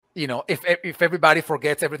if everybody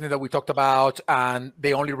forgets everything that we talked about and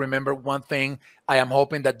they only remember one thing, I am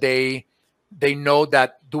hoping that they know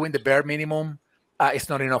that doing the bare minimum is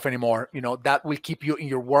not enough anymore. That will keep you in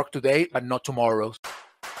your work today, but not tomorrow.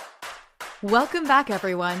 Welcome back,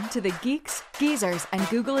 everyone, to the Geeks, Geezers, and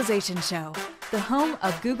Googlization Show, the home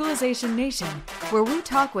of Googlization Nation, where we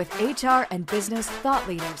talk with HR and business thought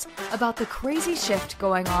leaders about the crazy shift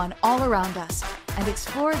going on all around us and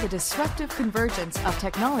explore the disruptive convergence of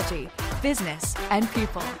technology, business, and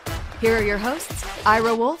people. Here are your hosts,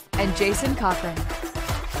 Ira Wolf and Jason Cochran.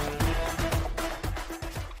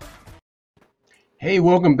 Hey,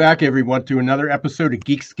 welcome back, everyone, to another episode of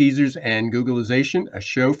Geeks, Geezers, and Googlization, a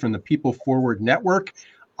show from the People Forward Network.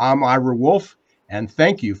 I'm Ira Wolf, and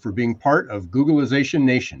thank you for being part of Googlization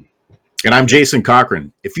Nation. And I'm Jason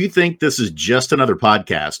Cochran. If you think this is just another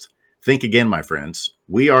podcast, think again, my friends.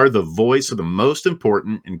 We are the voice of the most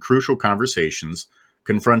important and crucial conversations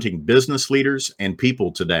confronting business leaders and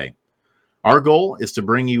people today. Our goal is to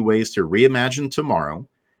bring you ways to reimagine tomorrow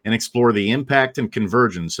and explore the impact and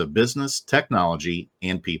convergence of business, technology,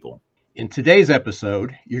 and people. In today's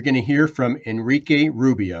episode, you're going to hear from Enrique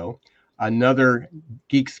Rubio, another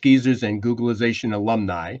Geeks, Geezers, and Googlization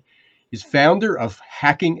alumni. He's founder of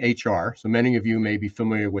Hacking HR, so many of you may be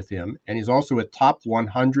familiar with him, and he's also a top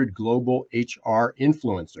 100 global HR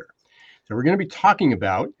influencer. So we're going to be talking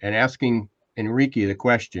about and asking Enrique the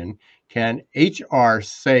question, can HR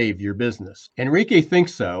save your business? Enrique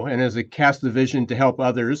thinks so, and has cast the vision to help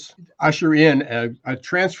others usher in a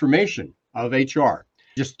transformation of HR.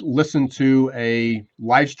 Just listen to a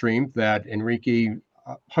live stream that Enrique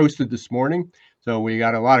hosted this morning. So we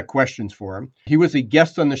got a lot of questions for him. He was a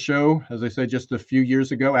guest on the show, as I said, just a few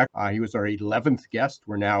years ago. He was our 11th guest.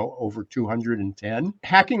 We're now over 210.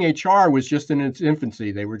 Hacking HR was just in its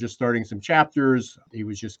infancy. They were just starting some chapters. He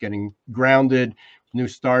was just getting grounded, new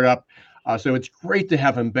startup. So it's great to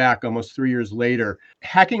have him back almost 3 years later.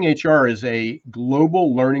 Hacking HR is a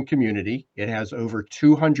global learning community. It has over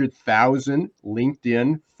 200,000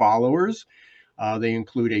 LinkedIn followers. They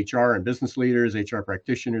include HR and business leaders, HR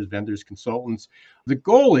practitioners, vendors, consultants. The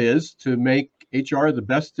goal is to make HR the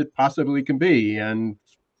best it possibly can be. And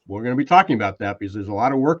we're going to be talking about that because there's a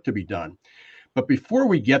lot of work to be done. But before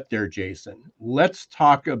we get there, Jason, let's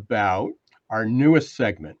talk about our newest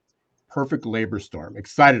segment, Perfect Labor Storm.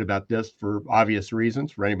 Excited about this for obvious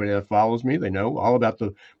reasons. For anybody that follows me, they know all about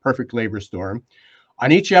the Perfect Labor Storm.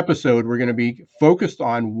 On each episode, we're going to be focused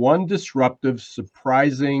on one disruptive,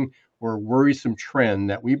 surprising, or worrisome trend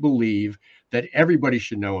that we believe that everybody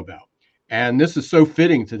should know about. And this is so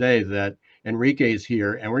fitting today that Enrique is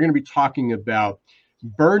here, and we're going to be talking about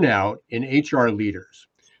burnout in HR leaders.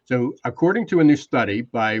 So according to a new study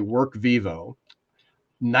by WorkVivo,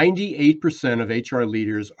 98% of HR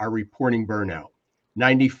leaders are reporting burnout.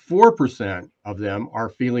 94% of them are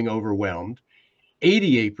feeling overwhelmed.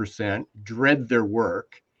 88% dread their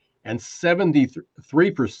work, and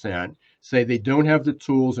 73% say they don't have the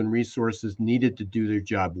tools and resources needed to do their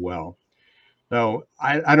job well. So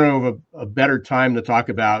I don't know of a better time to talk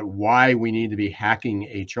about why we need to be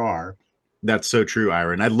hacking HR. That's so true,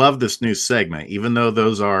 Ira. And I love this new segment, even though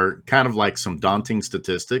those are kind of like some daunting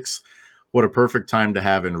statistics. What a perfect time to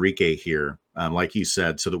have Enrique here, like you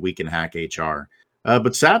said, so that we can hack HR.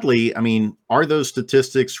 But sadly, are those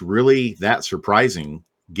statistics really that surprising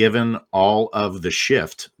given all of the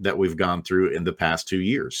shift that we've gone through in the past 2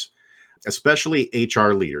 years? Especially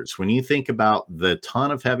HR leaders, when you think about the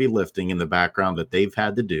ton of heavy lifting in the background that they've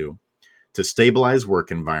had to do to stabilize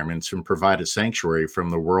work environments and provide a sanctuary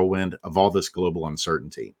from the whirlwind of all this global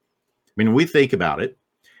uncertainty. When we think about it,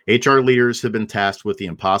 HR leaders have been tasked with the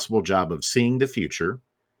impossible job of seeing the future,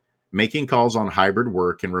 making calls on hybrid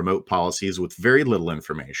work and remote policies with very little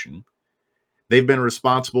information. They've been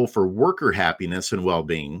responsible for worker happiness and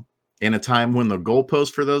well-being in a time when the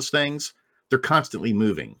goalposts for those things, they're constantly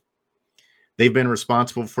moving. They've been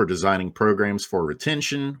responsible for designing programs for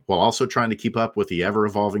retention while also trying to keep up with the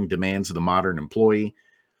ever-evolving demands of the modern employee.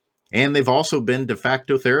 And they've also been de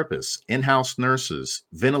facto therapists, in-house nurses,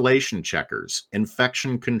 ventilation checkers,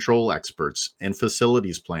 infection control experts, and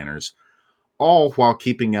facilities planners, all while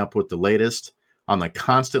keeping up with the latest on the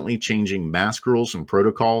constantly changing mask rules and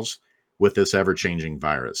protocols with this ever-changing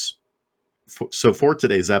virus. So for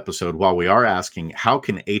today's episode, while we are asking, how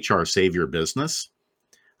can HR save your business?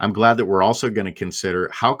 I'm glad that we're also going to consider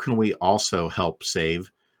how can we also help save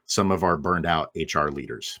some of our burned out HR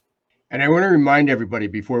leaders. And I want to remind everybody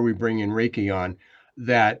before we bring Enrique on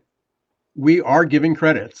that we are giving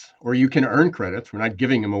credits, or you can earn credits. We're not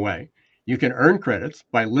giving them away. You can earn credits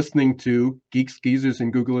by listening to Geeks, Geezers,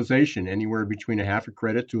 and Googlization, anywhere between a half a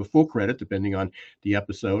credit to a full credit, depending on the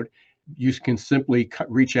episode. You can simply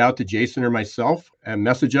reach out to Jason or myself and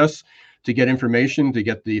message us to get information, to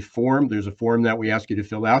get the form. There's a form that we ask you to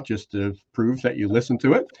fill out just to prove that you listen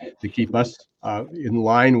to it, to keep us in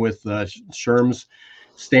line with SHRM's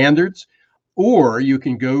standards. Or you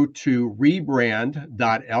can go to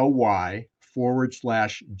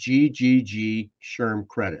rebrand.ly/GGG SHRM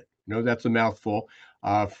credit. No, that's a mouthful.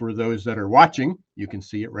 For those that are watching, you can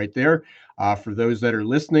see it right there. For those that are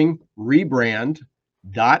listening,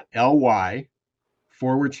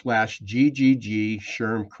 rebrand.ly/GGG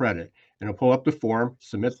SHRM credit. And it'll pull up the form,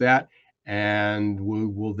 submit that, and we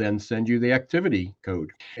will then send you the activity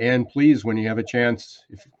code. And please, when you have a chance,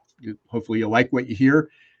 hopefully you like what you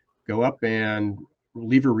hear, go up and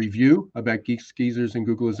leave a review about Geeks, Geezers, and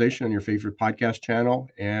Googlization on your favorite podcast channel,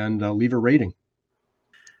 and leave a rating.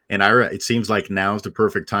 And Ira, it seems like now is the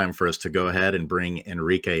perfect time for us to go ahead and bring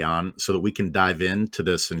Enrique on so that we can dive into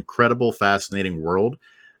this incredible, fascinating world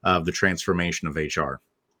of the transformation of HR.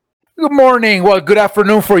 Good morning. Well, good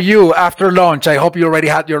afternoon for you after lunch. I hope you already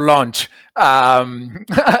had your lunch. Lunch?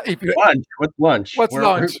 What's lunch? What's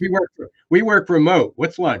lunch? We work remote.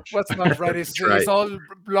 What's lunch? What's lunch, right? It's all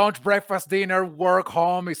lunch, breakfast, dinner, work,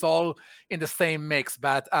 home. It's all in the same mix.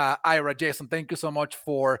 But Ira, Jason, thank you so much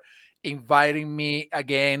for inviting me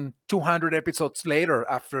again 200 episodes later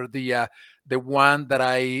after the one that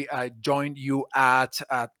I joined you at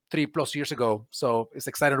 3+ years ago. So it's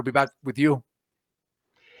exciting to be back with you.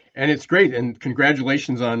 And it's great. And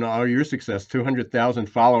congratulations on all your success. 200,000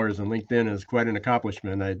 followers on LinkedIn is quite an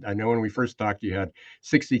accomplishment. I know when we first talked, you had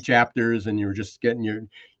 60 chapters and you were just getting your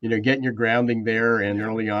grounding there and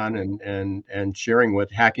early on and sharing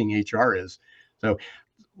what hacking HR is. So,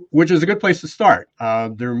 which is a good place to start.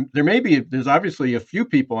 There's obviously a few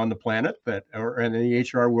people on the planet that are in the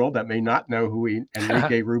HR world that may not know who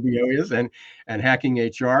Enrique Rubio is and hacking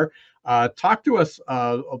HR. Talk to us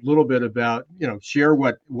a little bit about, share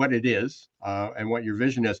what it is and what your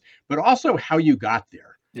vision is, but also how you got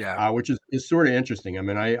there. Yeah. Which is sort of interesting. I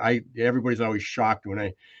mean, everybody's always shocked when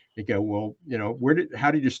I go, well,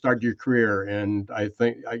 how did you start your career? And I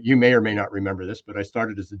think you may or may not remember this, but I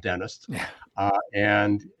started as a dentist. Yeah.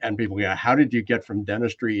 And people go, how did you get from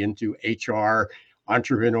dentistry into HR,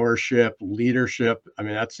 entrepreneurship, leadership? I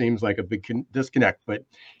mean, that seems like a big disconnect, but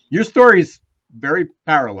your story's very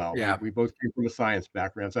parallel. Yeah. We both came from a science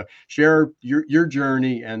background. So share your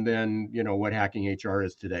journey and then, what hacking HR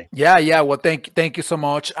is today. Yeah. Well, thank you so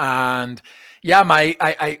much. And yeah,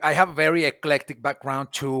 I have a very eclectic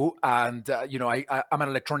background too. And, I'm an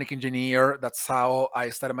electronic engineer. That's how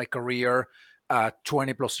I started my career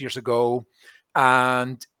 20+ years ago.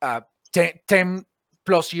 And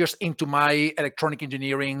 10+ years into my electronic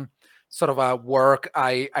engineering sort of work,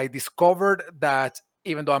 I discovered that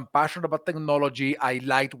even though I'm passionate about technology, I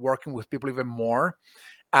liked working with people even more.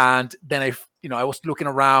 And then I was looking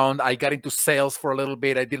around. I got into sales for a little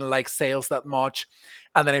bit. I didn't like sales that much.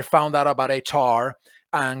 And then I found out about HR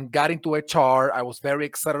and got into HR. I was very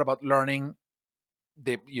excited about learning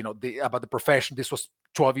about the profession. This was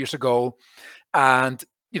 12 years ago. And,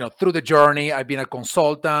 through the journey, I've been a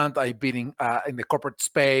consultant. I've been in the corporate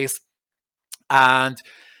space. And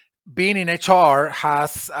being in HR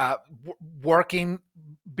has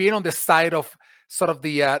being on the side of sort of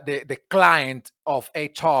the client of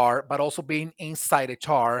HR, but also being inside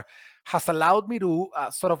HR has allowed me to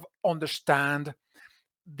sort of understand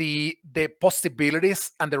the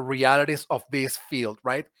possibilities and the realities of this field,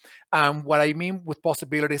 right? What I mean with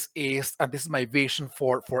possibilities is, and this is my vision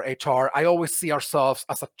for HR, I always see ourselves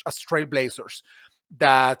as trailblazers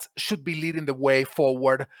that should be leading the way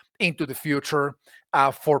forward into the future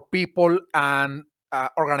for people and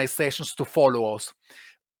organizations to follow us.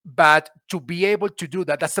 But to be able to do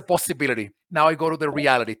that, that's a possibility. Now I go to the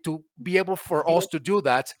reality. To be able for us to do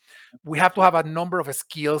that, we have to have a number of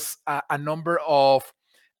skills, a number of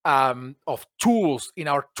tools in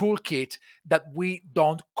our toolkit that we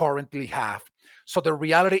don't currently have. So the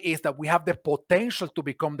reality is that we have the potential to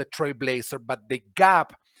become the trailblazer, but the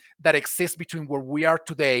gap that exists between where we are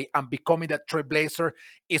today and becoming that trailblazer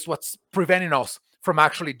is what's preventing us from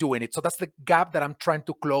actually doing it. So that's the gap that I'm trying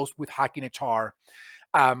to close with Hacking HR.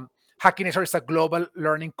 Hacking HR is a global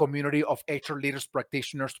learning community of HR leaders,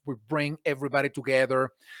 practitioners. We bring everybody together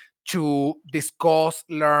to discuss,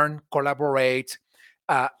 learn, collaborate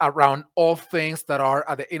around all things that are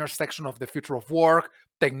at the intersection of the future of work,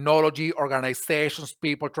 technology, organizations,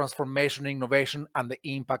 people, transformation, innovation, and the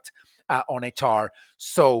impact on HR.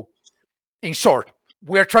 So in short,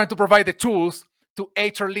 we're trying to provide the tools to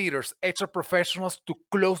HR leaders, HR professionals to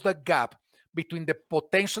close the gap between the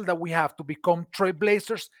potential that we have to become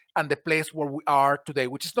trailblazers and the place where we are today,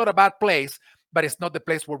 which is not a bad place, but it's not the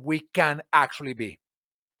place where we can actually be.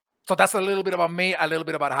 So that's a little bit about me, a little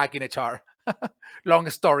bit about hacking HR. Long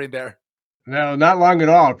story there. No, not long at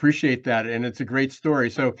all. Appreciate that. And it's a great story.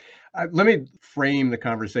 So let me frame the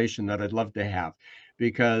conversation that I'd love to have,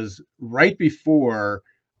 because right before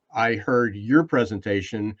I heard your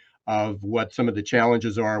presentation of what some of the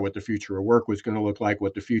challenges are, what the future of work was going to look like,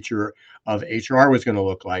 what the future of HR was going to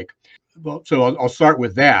look like. Well, so I'll start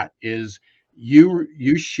with that. Is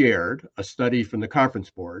you shared a study from the Conference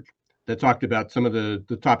Board that talked about some of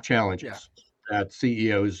the top challenges that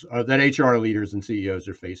CEOs, that HR leaders and CEOs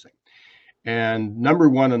are facing. And number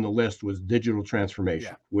one on the list was digital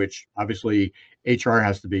transformation, which obviously HR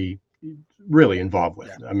has to be really involved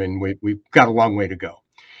with. I mean, we've got a long way to go.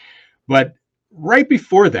 But right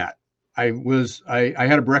before that, I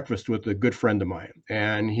had a breakfast with a good friend of mine,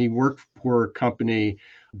 and he worked for a company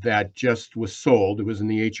that just was sold. It was in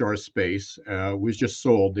the HR space. It was just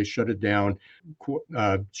sold. They shut it down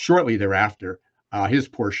shortly thereafter, his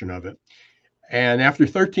portion of it. And after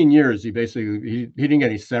 13 years, he didn't get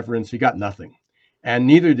any severance. He got nothing. And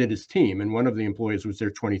neither did his team. And one of the employees was there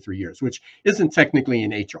 23 years, which isn't technically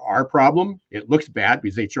an HR problem. It looks bad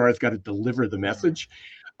because HR has got to deliver the message,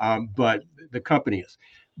 but the company is.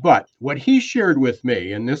 But what he shared with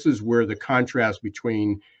me, and this is where the contrast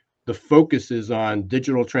between the focus is on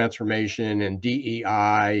digital transformation and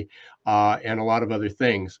DEI and a lot of other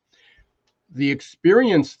things, the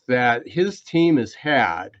experience that his team has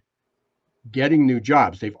had getting new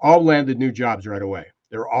jobs. They've all landed new jobs right away.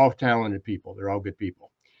 They're all talented people. They're all good people.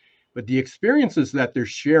 But the experiences that they're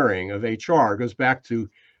sharing of HR goes back to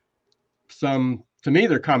me,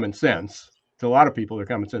 they're common sense. To a lot of people, they're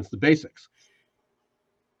common sense, the basics.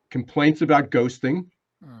 Complaints about ghosting,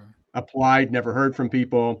 applied, never heard from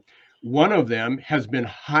people. One of them has been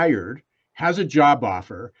hired, has a job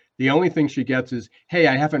offer. The only thing she gets is, hey,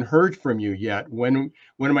 I haven't heard from you yet. When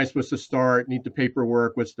am I supposed to start? Need the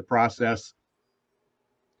paperwork? What's the process?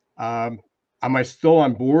 Am I still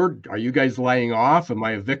on board? Are you guys laying off? Am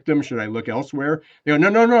I a victim? Should I look elsewhere? They go,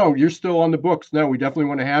 no, you're still on the books. No, we definitely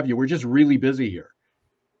want to have you. We're just really busy here.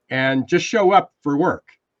 And just show up for work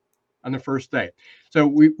on the first day. So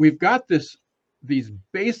we've got these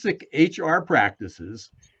basic HR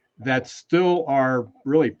practices that still are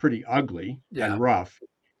really pretty ugly and rough.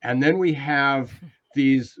 And then we have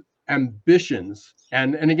these ambitions.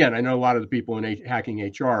 And again, I know a lot of the people in hacking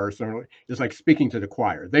HR are sort of, it's like speaking to the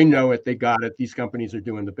choir. They know it, they got it. These companies are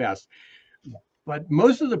doing the best. But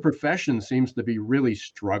most of the profession seems to be really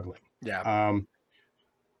struggling. I'm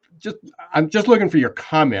just looking for your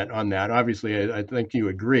comment on that. Obviously, I think you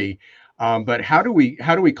agree. But how do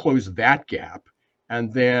we close that gap?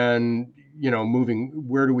 And then,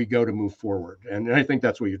 where do we go to move forward? And I think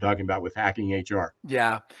that's what you're talking about with hacking HR.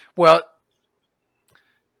 Yeah. Well,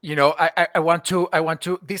 I want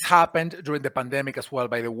to, this happened during the pandemic as well,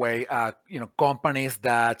 by the way, companies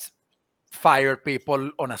that fired people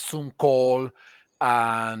on a Zoom call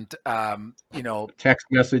and, text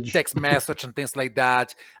message and things like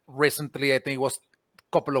that. Recently, I think it was a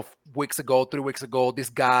couple of weeks ago, 3 weeks ago, this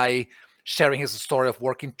guy sharing his story of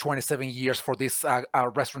working 27 years for this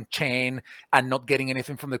restaurant chain and not getting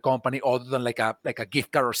anything from the company other than like a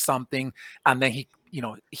gift card or something. And then he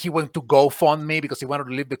went to GoFundMe because he wanted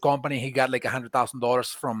to leave the company. He got like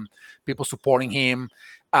 $100,000 from people supporting him.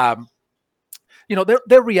 The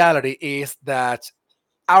reality is that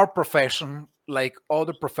our profession, like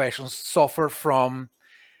other professions, suffer from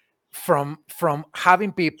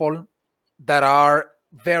having people that are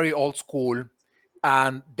very old school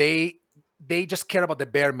and they just care about the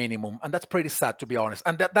bare minimum. And that's pretty sad, to be honest.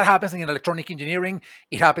 And that happens in electronic engineering.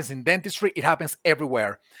 It happens in dentistry. It happens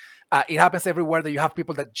everywhere. It happens everywhere that you have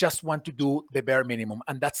people that just want to do the bare minimum.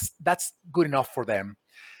 And that's good enough for them.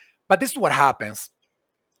 But this is what happens.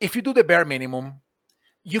 If you do the bare minimum,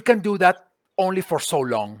 you can do that only for so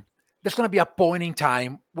long. There's going to be a point in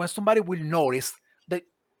time when somebody will notice that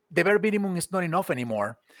the bare minimum is not enough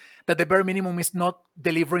anymore, that the bare minimum is not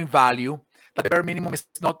delivering value, that the bare minimum is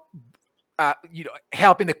not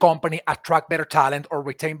helping the company attract better talent or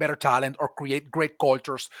retain better talent or create great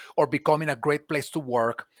cultures or becoming a great place to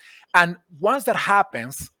work. And once that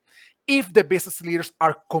happens, if the business leaders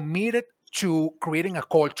are committed to creating a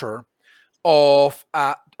culture of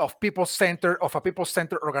of a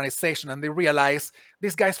people-centered organization, and they realize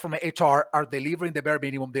these guys from HR are delivering the bare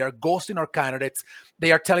minimum. They are ghosting our candidates.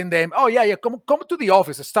 They are telling them, "Oh yeah, come to the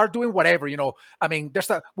office and start doing whatever." I mean,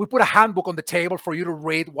 we put a handbook on the table for you to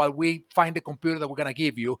read while we find the computer that we're gonna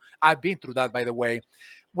give you. I've been through that, by the way.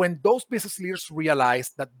 When those business leaders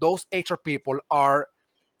realize that those HR people are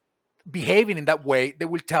behaving in that way, they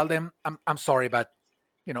will tell them, I'm sorry, but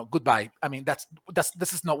goodbye. I mean,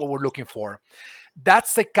 this is not what we're looking for.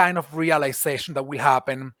 That's the kind of realization that will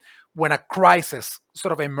happen when a crisis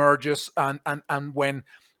sort of emerges, and when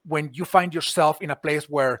you find yourself in a place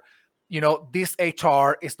where this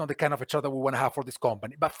HR is not the kind of HR that we want to have for this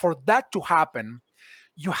company. But for that to happen,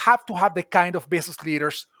 you have to have the kind of business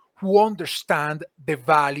leaders who understand the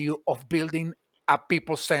value of building a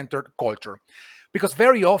people-centered culture. Because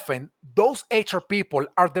very often, those HR people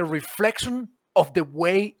are the reflection of the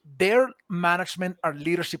way their management or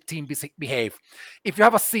leadership team behave. If you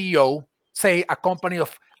have a CEO, say a company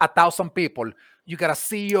of 1,000 people, you got a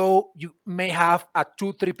CEO, you may have a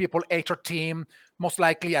 2-3 people HR team, most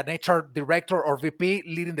likely an HR director or VP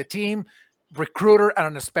leading the team, recruiter,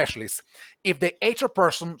 and a specialist. If the HR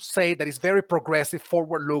person say that is very progressive,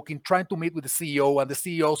 forward-looking, trying to meet with the CEO, and the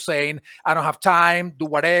CEO saying, I don't have time, do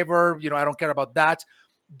whatever, I don't care about that,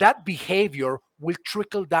 that behavior will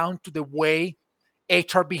trickle down to the way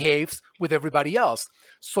HR behaves with everybody else.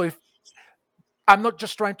 So if I'm not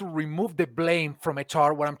just trying to remove the blame from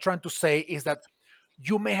HR, what I'm trying to say is that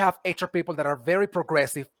you may have HR people that are very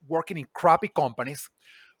progressive working in crappy companies.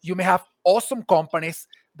 You may have awesome companies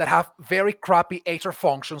that have very crappy HR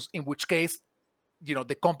functions, in which case,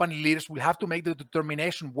 the company leaders will have to make the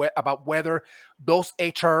determination about whether those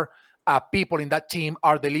HR people in that team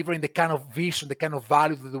are delivering the kind of vision, the kind of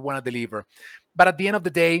value that they want to deliver. But at the end of the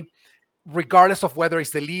day, regardless of whether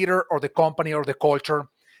it's the leader or the company or the culture,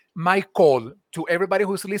 my call to everybody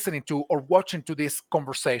who's listening to or watching to this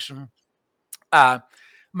conversation,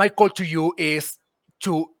 my call to you is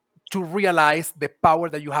to realize the power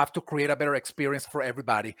that you have to create a better experience for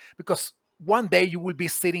everybody. Because one day you will be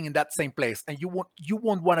sitting in that same place, and you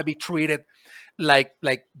won't want to be treated like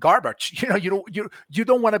garbage. You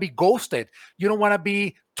don't want to be ghosted. You don't want to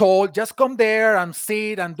be told, just come there and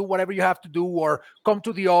sit and do whatever you have to do, or come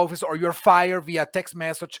to the office, or you're fired via text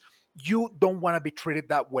message. You don't want to be treated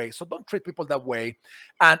that way. So don't treat people that way.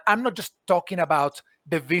 And I'm not just talking about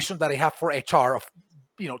the vision that I have for HR of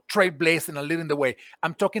trailblazing and leading the way.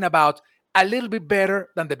 I'm talking about a little bit better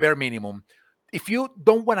than the bare minimum. If you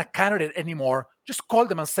don't want a candidate anymore, just call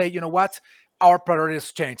them and say, you know what, our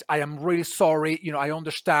priorities change. I am really sorry. I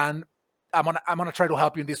understand. I'm gonna try to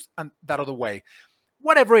help you in this and that other way.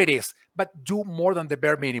 Whatever it is, but do more than the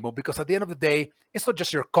bare minimum, because at the end of the day, it's not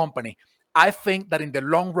just your company. I think that in the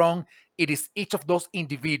long run, it is each of those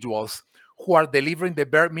individuals who are delivering the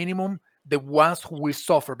bare minimum, the ones who will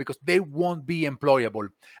suffer, because they won't be employable.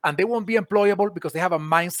 And they won't be employable because they have a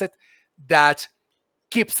mindset that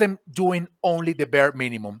keeps them doing only the bare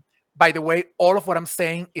minimum. By the way, all of what I'm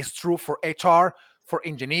saying is true for HR, for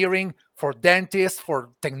engineering, for dentists,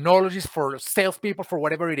 for technologists, for salespeople, for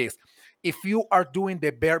whatever it is. If you are doing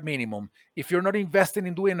the bare minimum, if you're not investing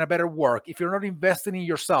in doing a better work, if you're not investing in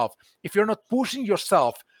yourself, if you're not pushing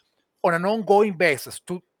yourself on an ongoing basis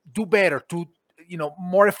to do better, to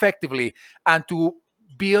more effectively, and to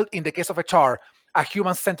build, in the case of HR, a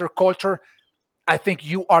human-centered culture, I think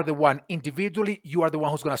you are the one individually. You are the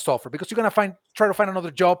one who's going to suffer, because you're going to try to find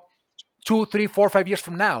another job 2, 3, 4, 5 years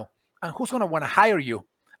from now, and who's going to want to hire you?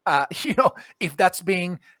 If that's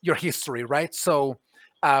being your history, right? So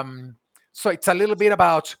it's a little bit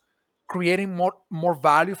about creating more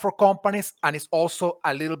value for companies, and it's also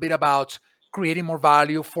a little bit about creating more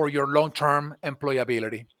value for your long-term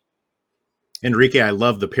employability. Enrique, I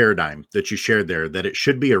love the paradigm that you shared there, that it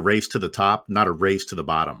should be a race to the top, not a race to the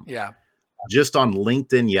bottom. Yeah. Just on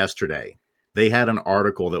LinkedIn yesterday, they had an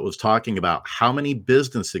article that was talking about how many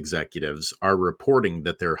business executives are reporting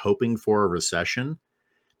that they're hoping for a recession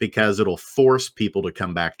because it'll force people to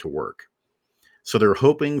come back to work. So they're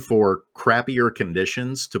hoping for crappier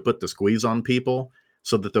conditions to put the squeeze on people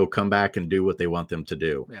so that they'll come back and do what they want them to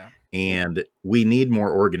do. Yeah. And we need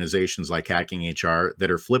more organizations like Hacking HR that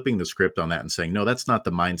are flipping the script on that and saying, no, that's not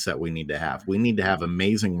the mindset we need to have. We need to have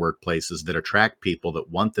amazing workplaces that attract people that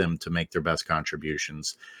want them to make their best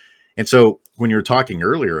contributions. And so when you were talking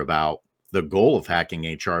earlier about the goal of Hacking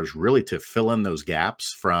HR is really to fill in those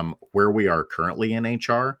gaps from where we are currently in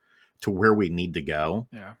HR to where we need to go.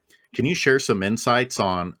 Yeah. Can you share some insights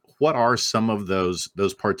on what are some of those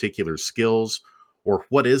particular skills, or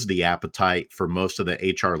what is the appetite for most of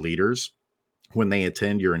the HR leaders when they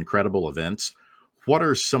attend your incredible events? What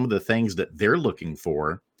are some of the things that they're looking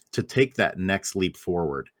for to take that next leap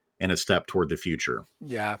forward and a step toward the future.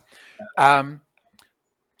 Yeah.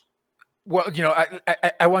 Well,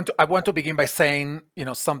 I want to begin by saying,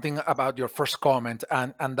 something about your first comment,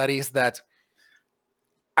 and that is that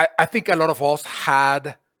I think a lot of us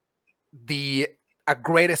had a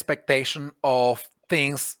great expectation of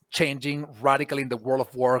things changing radically in the world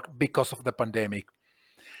of work because of the pandemic.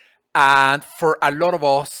 And for a lot of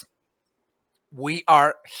us, we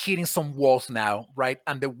are hitting some walls now, right?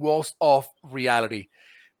 And the walls of reality,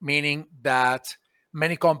 meaning that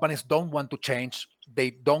many companies don't want to change.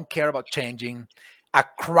 They don't care about changing. A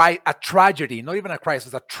tragedy, not even a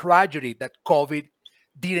crisis, a tragedy that COVID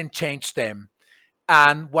didn't change them.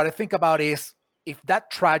 And what I think about is, if that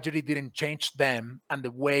tragedy didn't change them and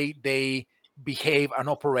the way they behave and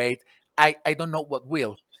operate, I don't know what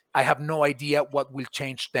will. I have no idea what will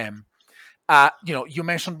change them. You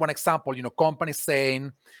mentioned one example, companies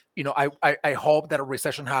saying, I hope that a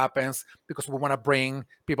recession happens because we want to bring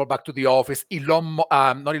people back to the office. Mark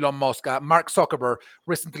Zuckerberg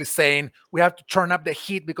recently saying we have to turn up the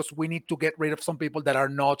heat because we need to get rid of some people that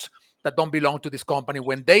don't belong to this company,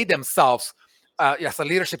 when they themselves, as a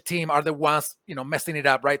leadership team, are the ones, messing it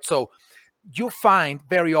up, right? So you find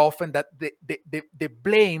very often that the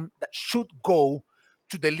blame that should go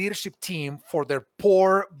to the leadership team for their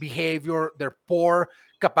poor behavior, their poor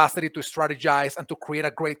capacity to strategize and to create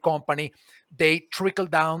a great company, they trickle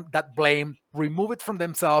down that blame, remove it from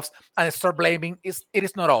themselves, and start blaming it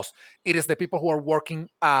is not us. It is the people who are working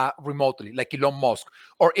remotely, like Elon Musk,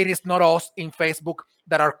 or it is not us in Facebook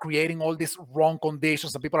that are creating all these wrong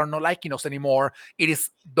conditions and people are not liking us anymore. It is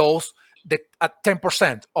those at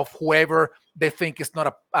 10% of whoever they think is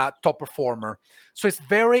not a top performer. So it's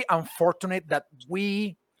very unfortunate that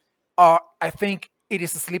I think it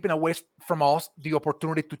is slipping away from us the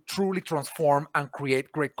opportunity to truly transform and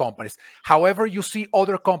create great companies. However, you see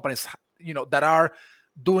other companies, that are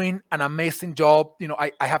doing an amazing job.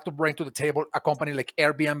 I have to bring to the table a company like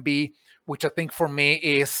Airbnb, which I think for me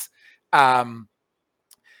is,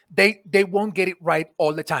 they won't get it right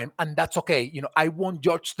all the time, and that's okay. I won't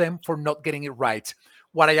judge them for not getting it right.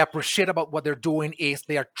 What I appreciate about what they're doing is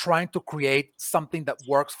they are trying to create something that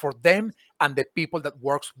works for them and the people that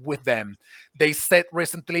works with them. They said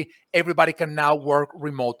recently, everybody can now work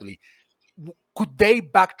remotely. Could they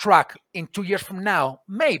backtrack in 2 years from now?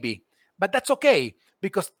 Maybe, but that's okay,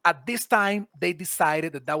 because at this time they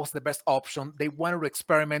decided that was the best option. They wanted to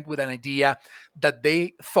experiment with an idea that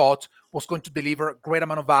they thought was going to deliver a great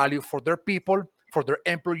amount of value for their people, for their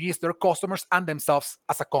employees, their customers, and themselves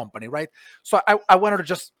as a company, right? So I wanted to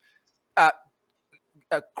just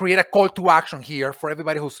create a call to action here for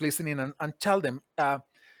everybody who's listening, and tell them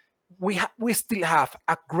we still have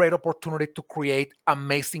a great opportunity to create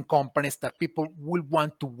amazing companies that people will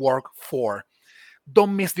want to work for.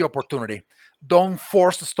 Don't miss the opportunity. Don't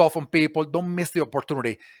force stuff on people. Don't miss the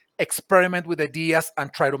opportunity. Experiment with ideas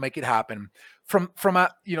and try to make it happen. From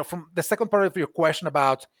the second part of your question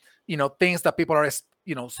about things that people are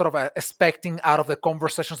sort of expecting out of the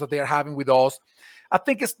conversations that they are having with us, I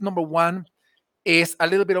think it's number one is a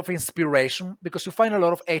little bit of inspiration, because you find a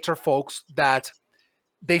lot of HR folks that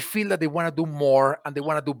they feel that they want to do more and they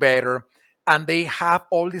want to do better, and they have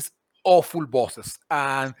all these awful bosses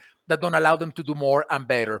and that don't allow them to do more and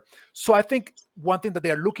better. So I think one thing that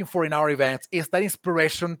they are looking for in our events is that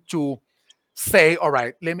inspiration to say, all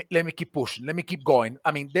right, let me keep pushing, let me keep going.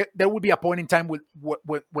 I mean, there will be a point in time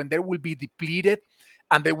when they will be depleted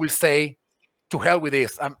and they will say, to hell with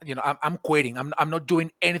this. I'm quitting. I'm not doing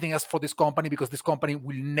anything else for this company because this company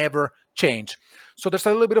will never change. So there's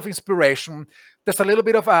a little bit of inspiration. There's a little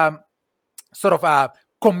bit of sort of a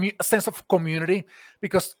sense of community,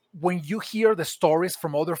 because when you hear the stories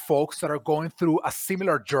from other folks that are going through a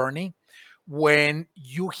similar journey, when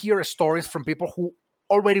you hear stories from people who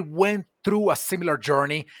already went through a similar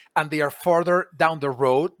journey and they are further down the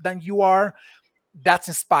road than you are, that's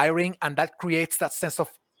inspiring, and that creates that sense of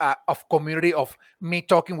community, of me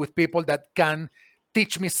talking with people that can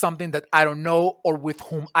teach me something that I don't know, or with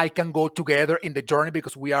whom I can go together in the journey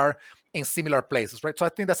because we are in similar places, right? So I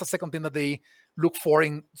think that's the second thing that they look for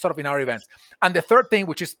in our events. And the third thing,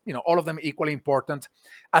 which is, all of them equally important,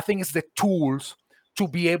 I think is the tools to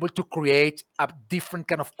be able to create a different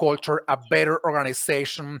kind of culture, a better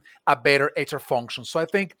organization, a better HR function. So I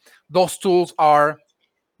think those tools are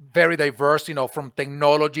very diverse, from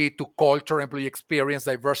technology to culture, employee experience,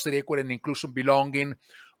 diversity, equity, and inclusion, belonging,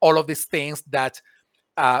 all of these things that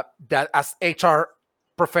as HR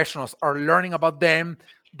professionals are learning about them,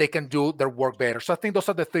 they can do their work better. So I think those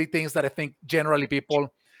are the three things that I think generally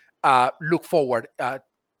people look forward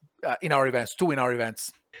in our events.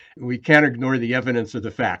 We can't ignore the evidence or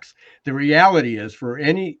the facts. The reality is, for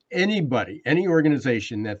anybody, any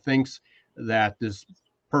organization that thinks that this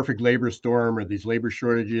perfect labor storm or these labor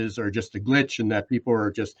shortages are just a glitch and that people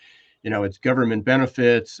are just, it's government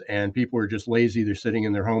benefits and people are just lazy, they're sitting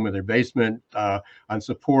in their home or their basement on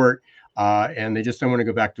support, and they just don't want to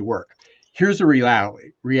go back to work. Here's a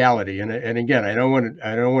reality, and again, I don't want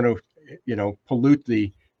to pollute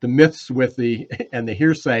the myths with the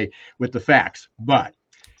hearsay with the facts, but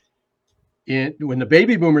when the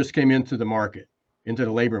baby boomers came into the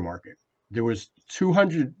labor market, there was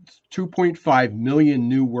 2.5 million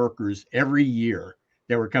new workers every year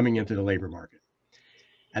that were coming into the labor market.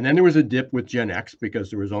 And then there was a dip with Gen X because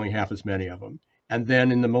there was only half as many of them. And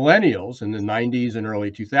then in the millennials, in the 90s and early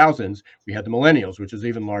 2000s, we had the millennials, which is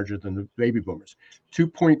even larger than the baby boomers.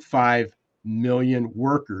 2.5 million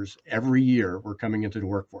workers every year were coming into the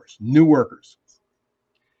workforce, new workers.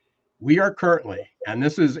 We are currently, and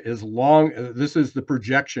this is the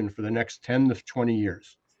projection for the next 10 to 20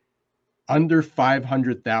 years, under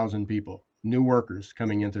 500,000 people, new workers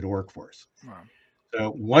coming into the workforce. Wow.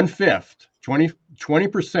 So 1/5,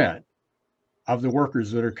 20% of the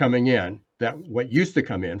workers that are coming in, that what used to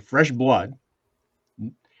come in, fresh blood,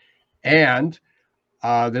 and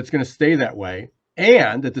that's going to stay that way.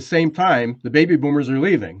 And at the same time, the baby boomers are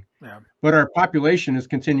leaving, but our population is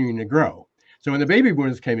continuing to grow. So when the baby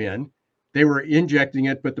boomers came in, they were injecting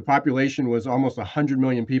it, but the population was almost 100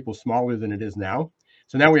 million people smaller than it is now.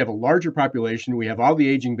 So now we have a larger population. We have all the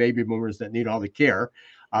aging baby boomers that need all the care.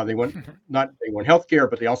 They want health care,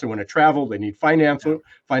 but they also want to travel. They need financial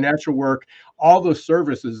work, all those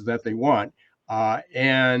services that they want.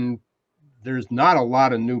 And there's not a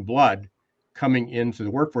lot of new blood coming into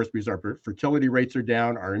the workforce because our fertility rates are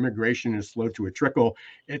down. Our immigration is slow to a trickle.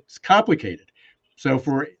 It's complicated. So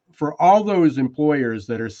for all those employers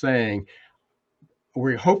that are saying,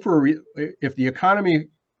 we hope if the economy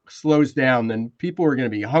slows down, then people are going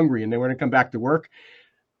to be hungry and they want to come back to work.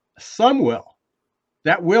 Some will.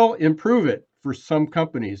 That will improve it for some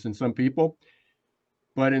companies and some people.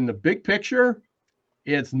 But in the big picture,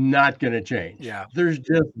 it's not going to change. Yeah. There's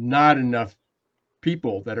just not enough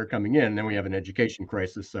people that are coming in. And then we have an education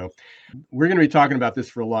crisis. So we're going to be talking about this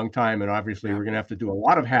for a long time. And obviously, we're going to have to do a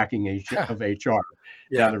lot of hacking of HR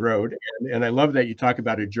down the road. And I love that you talk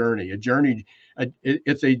about a journey.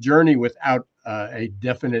 It's a journey without a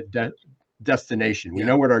definite destination. We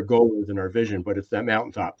know what our goal is and our vision, but it's that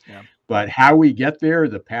mountaintop. Yeah. But how we get there,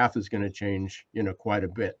 the path is going to change, quite a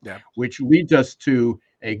bit, which leads us to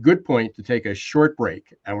a good point to take a short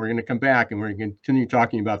break. And we're going to come back and we're going to continue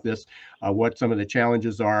talking about this, what some of the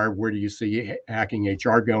challenges are, where do you see hacking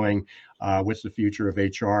HR going, what's the future of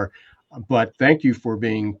HR. But thank you for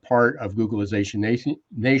being part of Googlization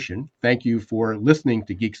Nation. Thank you for listening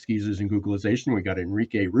to Geeks, Geezers, and Googlization. We got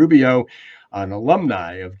Enrique Rubio, an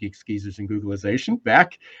alumni of Geeks, Geezers, and Googlization,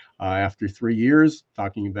 back after 3 years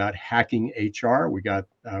talking about hacking HR. We're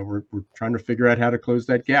trying to figure out how to close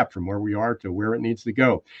that gap from where we are to where it needs to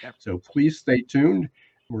go. Yep. So please stay tuned.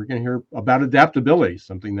 We're going to hear about adaptability,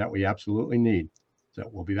 something that we absolutely need. So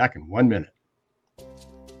we'll be back in 1 minute.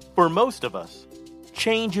 For most of us,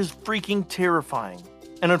 change is freaking terrifying,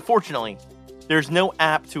 and unfortunately, there's no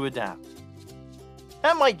app to adapt.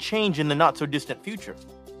 That might change in the not-so-distant future,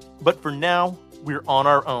 but for now, we're on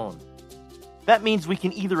our own. That means we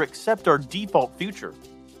can either accept our default future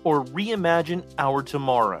or reimagine our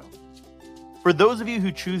tomorrow. For those of you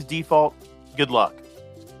who choose default, good luck.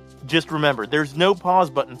 Just remember, there's no pause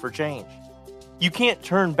button for change. You can't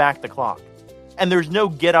turn back the clock, and there's no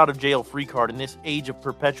get-out-of-jail-free card in this age of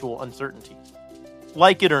perpetual uncertainty.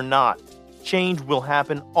 Like it or not, change will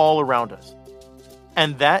happen all around us.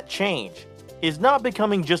 And that change is not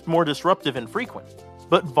becoming just more disruptive and frequent,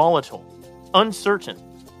 but volatile, uncertain,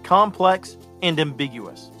 complex, and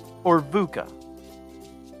ambiguous, or VUCA.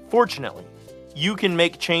 Fortunately, you can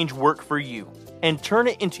make change work for you and turn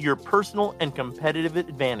it into your personal and competitive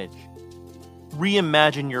advantage.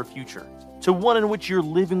 Reimagine your future to one in which you're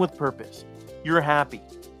living with purpose, you're happy,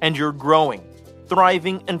 and you're growing,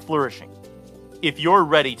 thriving, and flourishing. If you're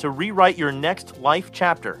ready to rewrite your next life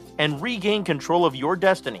chapter and regain control of your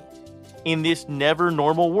destiny in this never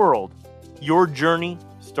normal world, your journey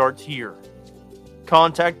starts here.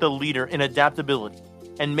 Contact the leader in adaptability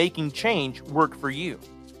and making change work for you,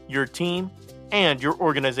 your team, and your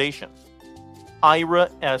organization. Ira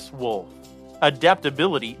S. Wolf,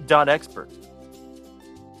 adaptability.expert.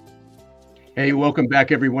 Hey, welcome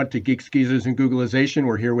back, everyone, to Geeks, Geezers, and Googlization.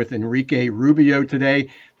 We're here with Enrique Rubio today,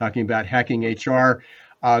 talking about hacking HR.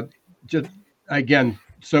 Just again,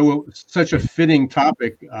 such a fitting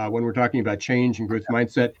topic when we're talking about change and growth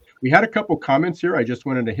mindset. We had a couple comments here. I just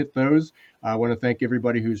wanted to hit those. I want to thank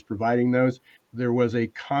everybody who's providing those. There was a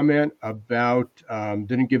comment about,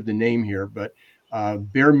 didn't give the name here, but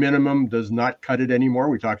bare minimum does not cut it anymore.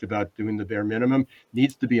 We talked about doing the bare minimum.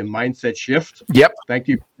 Needs to be a mindset shift. Yep. Thank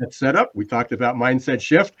you for that setup. We talked about mindset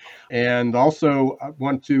shift. And also I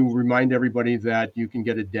want to remind everybody that you can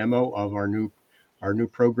get a demo of our new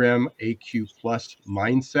program, AQ Plus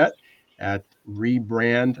Mindset, at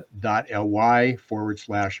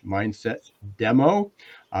rebrand.ly/mindset demo.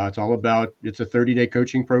 It's all about, it's a 30-day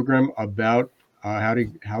coaching program about how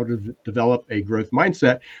to develop a growth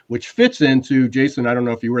mindset, which fits into, Jason, I don't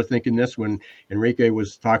know if you were thinking this when Enrique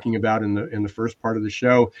was talking about in the first part of the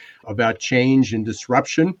show about change and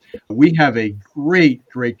disruption. We have a great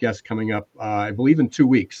guest coming up, I believe in 2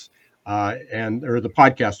 weeks. The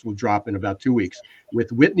podcast will drop in about 2 weeks with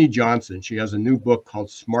Whitney Johnson. She has a new book called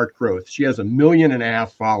Smart Growth. She has 1.5 million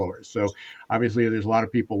followers. So obviously there's a lot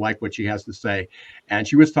of people like what she has to say. And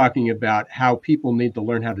she was talking about how people need to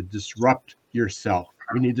learn how to disrupt yourself.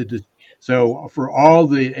 We need to so for all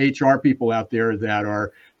the HR people out there that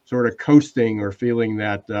are sort of coasting or feeling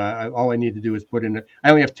that all I need to do is put in, I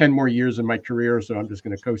only have 10 more years in my career, so I'm just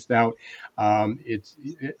going to coast out. I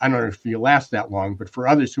don't know if you last that long, but for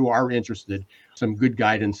others who are interested, some good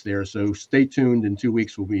guidance there. So stay tuned. In 2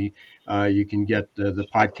 weeks will be, you can get the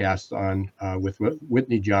podcast on with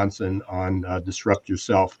Whitney Johnson on Disrupt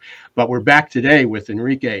Yourself. But we're back today with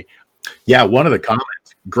Enrique. Yeah, one of the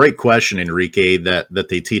comments, great question, Enrique, that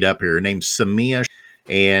they teed up here. Her name's Samia,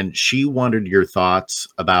 and she wanted your thoughts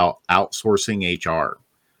about outsourcing HR,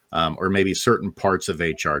 or maybe certain parts of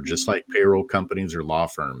HR, just like payroll companies or law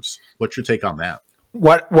firms. What's your take on that?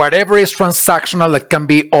 Whatever is transactional that can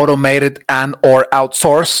be automated and or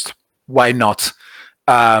outsourced, why not?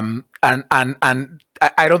 And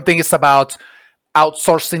I don't think it's about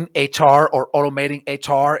outsourcing HR or automating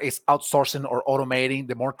HR. Is outsourcing or automating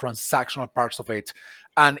the more transactional parts of it.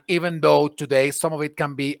 And even though today some of it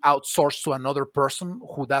can be outsourced to another person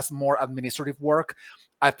who does more administrative work,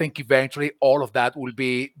 I think eventually all of that will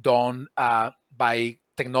be done by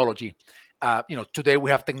technology. Today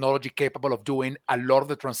we have technology capable of doing a lot of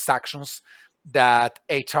the transactions that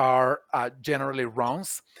HR generally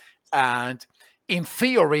runs. And in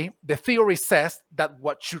theory, the theory says that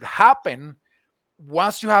what should happen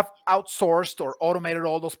once you have outsourced or automated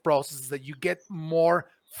all those processes, that you get more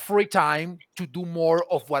free time to do more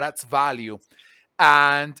of what adds value.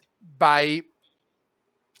 And I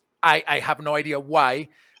have no idea why,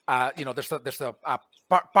 there's a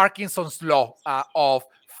Parkinson's law of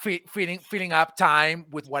filling up time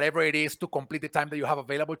with whatever it is to complete the time that you have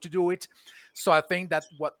available to do it. So I think that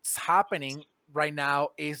what's happening right now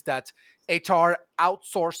is that HR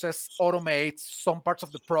outsources, automates some parts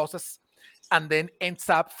of the process, and then ends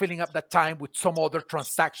up filling up that time with some other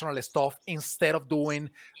transactional stuff instead of doing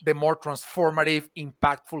the more transformative,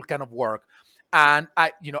 impactful kind of work. And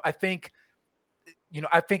I think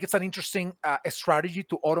it's an interesting strategy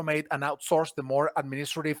to automate and outsource the more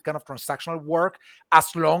administrative kind of transactional work,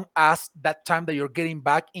 as long as that time that you're getting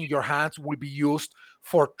back in your hands will be used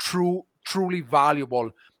for truly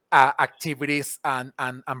valuable activities and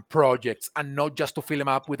projects, and not just to fill them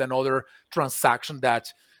up with another transaction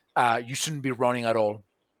that you shouldn't be running at all.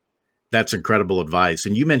 That's incredible advice.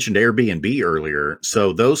 And you mentioned Airbnb earlier.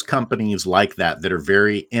 So those companies like that are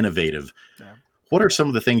very innovative. Yeah. What are some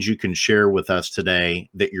of the things you can share with us today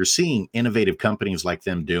that you're seeing innovative companies like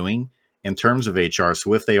them doing in terms of HR?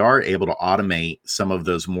 So if they are able to automate some of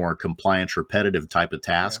those more compliance, repetitive type of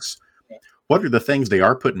tasks, what are the things they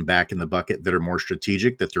are putting back in the bucket that are more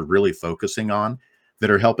strategic, that they're really focusing on, that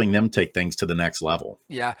are helping them take things to the next level?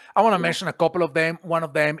 Yeah, I want to mention a couple of them. One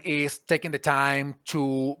of them is taking the time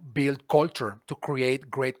to build culture, to create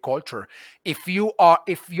great culture. If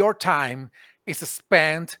your time is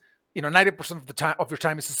spent, 90% of the time of your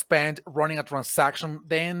time is spent running a transaction,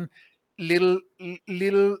 then little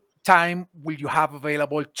time will you have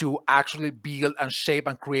available to actually build and shape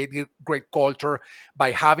and create great culture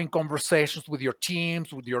by having conversations with your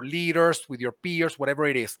teams, with your leaders, with your peers, whatever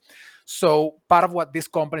it is. So part of what these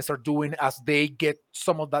companies are doing as they get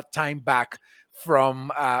some of that time back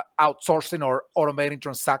from outsourcing or automating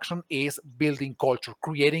transaction is building culture,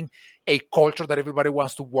 creating a culture that everybody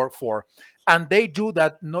wants to work for. And they do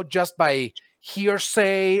that not just by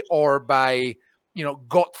hearsay or by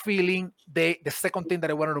gut feeling. The second thing that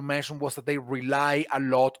I wanted to mention was that they rely a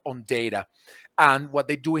lot on data. And what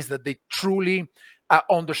they do is that they truly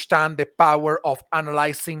understand the power of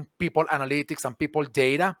analyzing people analytics and people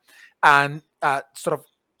data, and sort of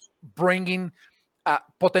bringing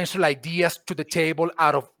potential ideas to the table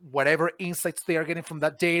out of whatever insights they are getting from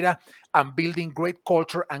that data, and building great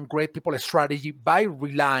culture and great people strategy by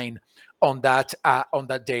relying on that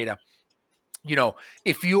data. You know,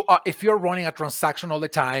 if you're running a transaction all the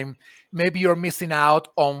time, maybe you're missing out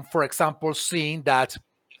on, for example, seeing that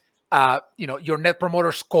you know, your net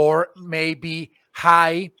promoter score may be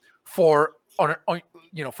high for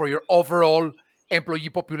for your overall employee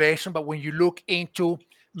population, but when you look into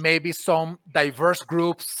maybe some diverse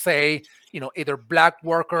groups, say, you know, either Black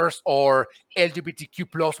workers or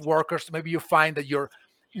LGBTQ plus workers, maybe you find that your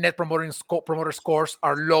net promoter scores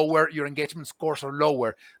are lower, your engagement scores are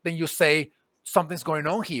lower. Then you say something's going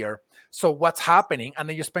on here. So what's happening? And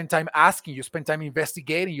then you spend time asking, you spend time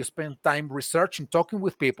investigating, you spend time researching, talking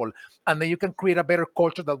with people, and then you can create a better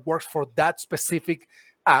culture that works for that specific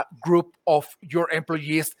group of your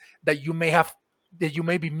employees that you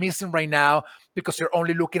may be missing right now because you're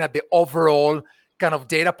only looking at the overall kind of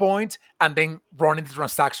data point and then running the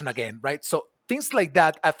transaction again, right? So things like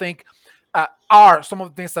that, I think, are some of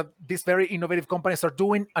the things that these very innovative companies are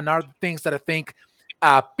doing, and are things that I think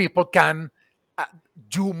people can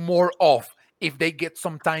do more of if they get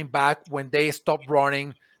some time back when they stop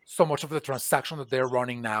running so much of the transaction that they're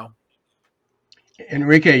running now.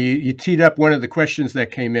 Enrique, you teed up one of the questions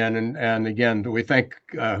that came in, and again, we thank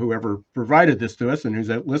whoever provided this to us and who's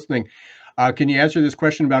listening. Can you answer this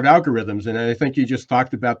question about algorithms? And I think you just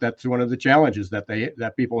talked about that's one of the challenges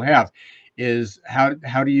that people have, is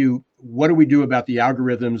what do we do about the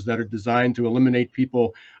algorithms that are designed to eliminate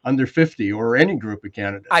people under 50 or any group of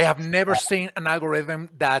candidates? I have never seen an algorithm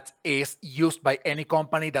that is used by any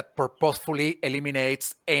company that purposefully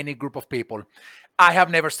eliminates any group of people. I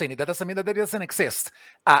have never seen it. That doesn't mean that it doesn't exist.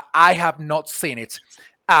 I have not seen it.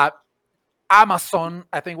 Amazon,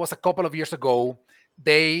 I think it was a couple of years ago,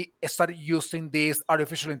 they started using this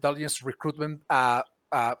artificial intelligence recruitment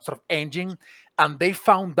sort of engine, and they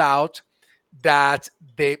found out that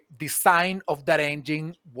the design of that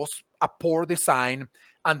engine was a poor design,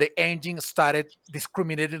 and the engine started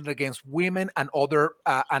discriminating against women and other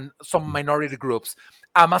and some minority groups.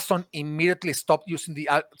 Amazon immediately stopped using the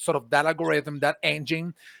sort of that algorithm, that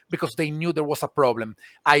engine, because they knew there was a problem.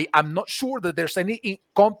 I'm not sure that there's any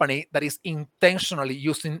company that is intentionally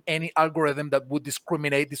using any algorithm that would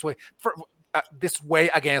discriminate this way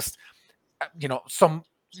against some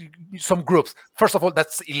groups. First of all,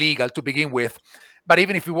 that's illegal to begin with. But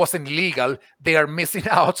even if it wasn't illegal, they are missing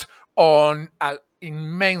out on an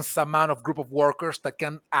immense amount of group of workers that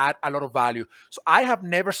can add a lot of value. So I have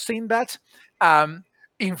never seen that.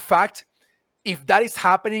 In fact, if that is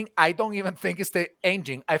happening, I don't even think it's the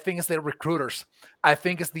engine. I think it's the recruiters. I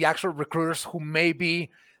think it's the actual recruiters who may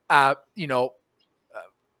be,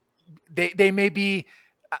 they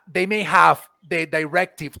may have the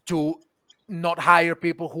directive to not hire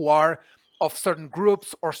people who are of certain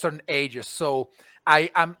groups or certain ages. So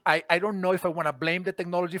I don't know if I want to blame the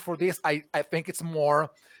technology for this. I think it's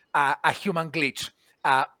more a human glitch,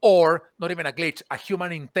 or not even a glitch, a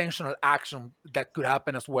human intentional action that could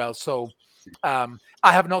happen as well. So I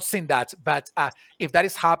have not seen that, but if that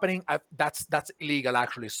is happening, that's illegal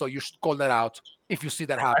actually. So you should call that out if you see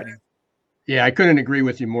that happening. Yeah, I couldn't agree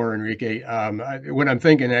with you more, Enrique. When I'm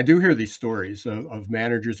thinking, I do hear these stories of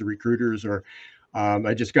managers or recruiters, or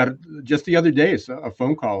I just got just the other day a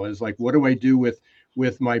phone call is like, what do I do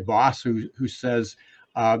with my boss who says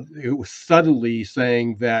it was subtly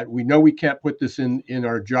saying that we know we can't put this in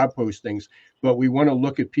our job postings, but we want to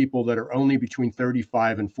look at people that are only between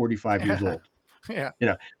 35 and 45 years old. Yeah.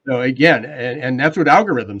 So again, and that's what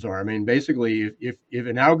algorithms are. I mean, basically, if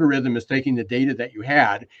an algorithm is taking the data that you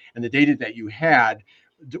had, and the data that you had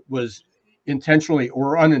was intentionally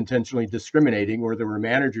or unintentionally discriminating, or there were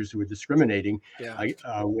managers who were discriminating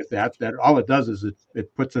with that all it does is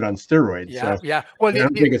it puts it on steroids. Yeah. So yeah. Well, I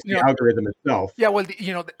don't think it's the algorithm itself. Yeah. Well,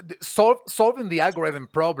 solving the algorithm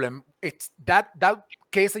problem, it's that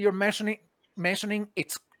case that you're mentioning,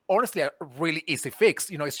 it's honestly a really easy fix.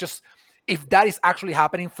 It's just, if that is actually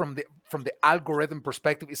happening from the algorithm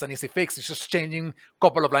perspective, it's an easy fix. It's just changing a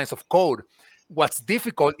couple of lines of code. What's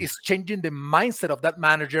difficult is changing the mindset of that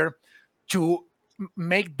manager to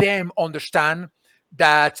make them understand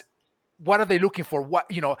that what are they looking for? What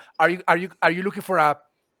are you looking for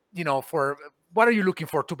what are you looking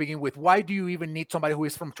for to begin with? Why do you even need somebody who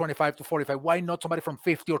is from 25 to 45? Why not somebody from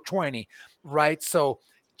 50 or 20, right? So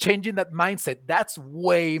changing that mindset, that's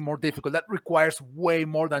way more difficult. That requires way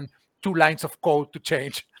more than 2 lines of code to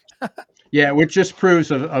change. Yeah, which just proves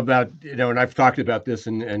about, and I've talked about this,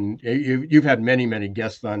 and you've had many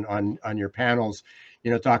guests on your panels,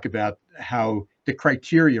 talk about how the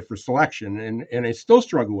criteria for selection. And I still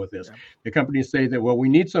struggle with this. Yeah. The companies say that, well, we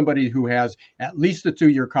need somebody who has at least a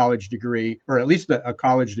 2-year college degree, or at least a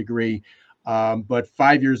college degree, but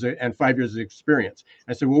 5 years and 5 years of experience.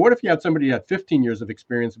 I said, well, what if you had somebody who had 15 years of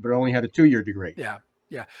experience, but only had a 2-year degree? Yeah.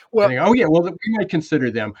 Yeah. Well, Well, oh yeah, well, we might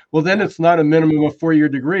consider them. Well, then Yeah. it's not a minimum of 4-year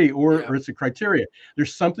degree, or, Yeah. or it's a criteria.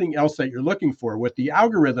 There's something else that you're looking for. What the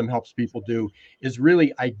algorithm helps people do is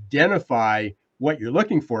really identify what you're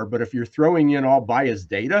looking for. But if you're throwing in all biased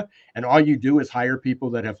data and all you do is hire people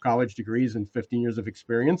that have college degrees and 15 years of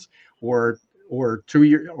experience, or 2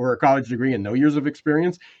 year or a college degree and no years of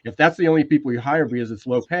experience, if that's the only people you hire because it's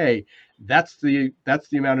low pay, that's the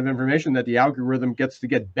amount of information that the algorithm gets to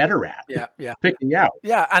get better at yeah. Yeah. picking out.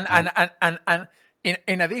 Yeah. And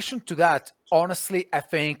in addition to that, honestly, I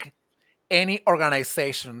think any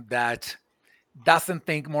organization that doesn't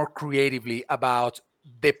think more creatively about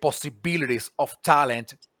the possibilities of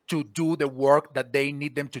talent to do the work that they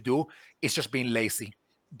need them to do is just being lazy.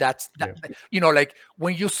 That's that, like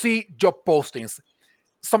when you see job postings,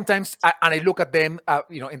 sometimes I look at them,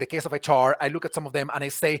 in the case of HR, I look at some of them and I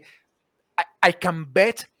say, I can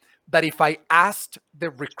bet that if I asked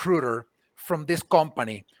the recruiter from this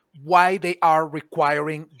company why they are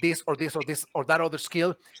requiring this or this or this or that other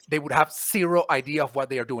skill, they would have zero idea of what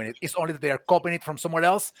they are doing. It's only that they are copying it from somewhere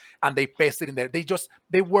else and they paste it in there.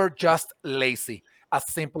 They were just lazy. As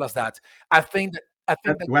simple as that. I think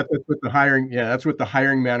That's what the hiring, that's what the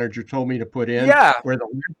hiring manager told me to put in. Yeah. Where the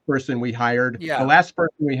last person we hired, Yeah. the last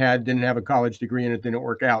person we had didn't have a college degree and it didn't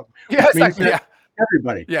work out. Yeah, Which means exactly. that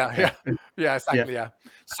everybody. Yeah, exactly. Yeah.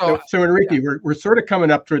 So Enrique, we're sort of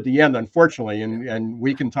coming up toward the end, unfortunately, and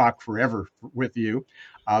we can talk forever with you.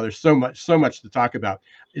 There's so much to talk about.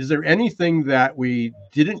 Is there anything that we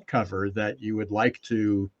didn't cover that you would like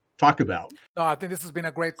to talk about? No, I think this has been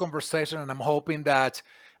a great conversation, and I'm hoping that,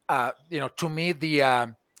 to me,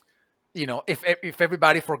 the, if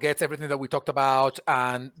everybody forgets everything that we talked about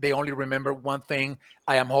and they only remember one thing,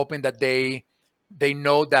 I am hoping that they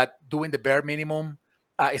know that doing the bare minimum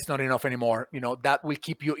is not enough anymore. That will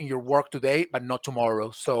keep you in your work today, but not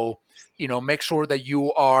tomorrow. So, make sure that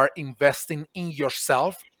you are investing in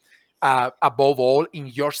yourself, above all, in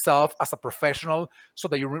yourself as a professional, so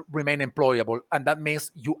that you remain employable. And that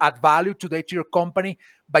means you add value today to your company,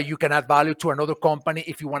 but you can add value to another company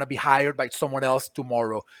if you want to be hired by someone else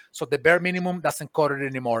tomorrow. So the bare minimum doesn't cut it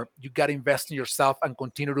anymore. You got to invest in yourself and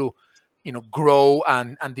continue to, grow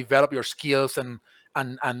and develop your skills and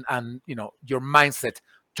your mindset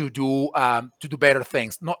to do better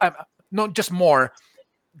things. Not just more.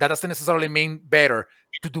 That doesn't necessarily mean better.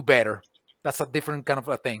 To do better. That's a different kind of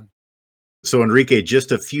a thing. So Enrique,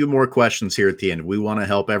 just a few more questions here at the end. We want to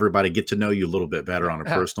help everybody get to know you a little bit better on a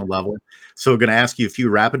personal level. So we're going to ask you a few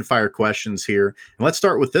rapid fire questions here. And let's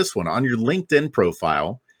start with this one. On your LinkedIn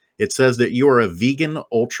profile, it says that you are a vegan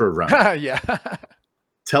ultra runner. Yeah.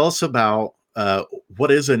 Tell us about what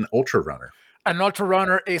is an ultra runner? An ultra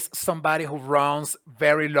runner is somebody who runs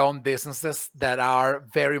very long distances that are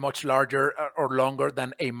very much larger or longer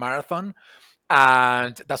than a marathon.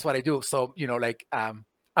 And that's what I do. So,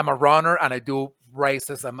 I'm a runner and I do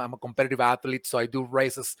races. I'm a competitive athlete. So I do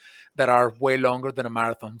races that are way longer than a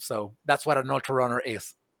marathon. So that's what an ultra runner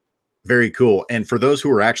is. Very cool. And for those who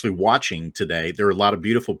are actually watching today, there are a lot of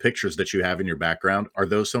beautiful pictures that you have in your background. Are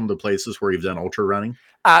those some of the places where you've done ultra running?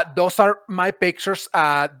 Those are my pictures.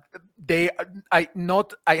 I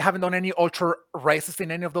haven't done any ultra races in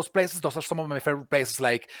any of those places. Those are some of my favorite places,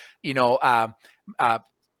 like,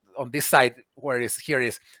 on this side where here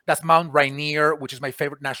is, that's Mount Rainier, which is my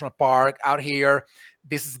favorite national park out here.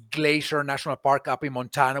 This is Glacier National Park up in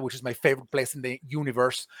Montana, which is my favorite place in the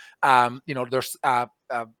universe. There's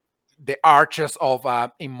the arches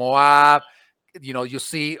of in Moab. You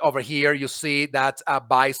see over here, you see that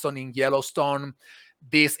bison in Yellowstone.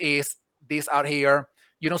 This out here.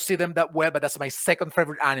 You don't see them that well, but that's my second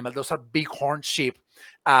favorite animal. Those are bighorn sheep.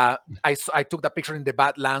 I took that picture in the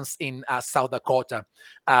Badlands in South Dakota.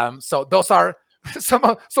 So those are some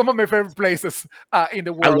of my favorite places in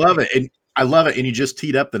the world. I love it. And you just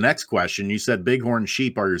teed up the next question. You said bighorn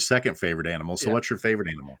sheep are your second favorite animal. So what's your favorite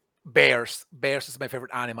animal? Bears. Bears is my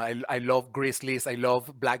favorite animal. I love grizzlies. I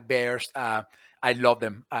love black bears. I love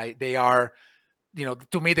them. They are,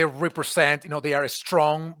 to me, they represent, they are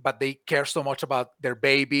strong, but they care so much about their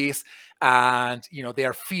babies, and, they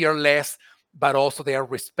are fearless, but also they are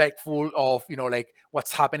respectful of,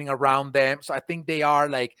 what's happening around them. So I think they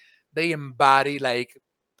embody,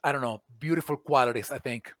 I don't know, beautiful qualities, I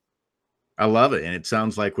think. I love it. And it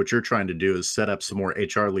sounds like what you're trying to do is set up some more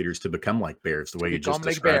HR leaders to become like bears, the way you just Become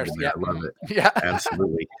like described bears. it. Yeah. I love it. Yeah.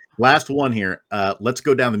 Absolutely. Last one here. Let's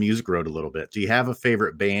go down the music road a little bit. Do you have a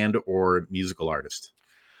favorite band or musical artist?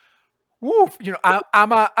 Woo, you know,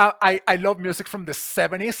 I love music from the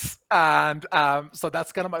 70s, and so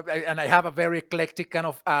that's kind of and I have a very eclectic kind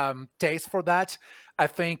of taste for that. I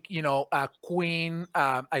think, you know, Queen.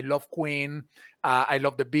 I love Queen. I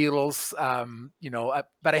love the Beatles. You know,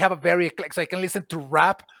 but I have a very eclectic. So I can listen to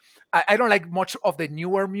rap. I don't like much of the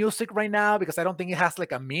newer music right now because I don't think it has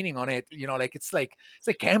like a meaning on it. You know, like it's like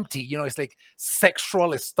empty. You know, it's like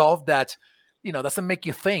sexual stuff that, you know, doesn't make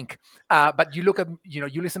you think. But you look at, you know,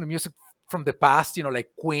 you listen to music from the past, you know, like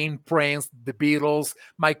Queen, Prince, the Beatles,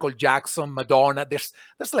 Michael Jackson, Madonna. There's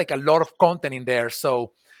like a lot of content in there.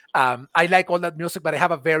 So I like all that music, but I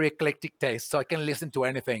have a very eclectic taste, so I can listen to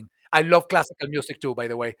anything. I love classical music too, by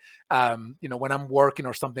the way. You know, when I'm working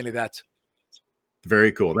or something like that.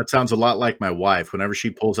 Very cool. That sounds a lot like my wife. Whenever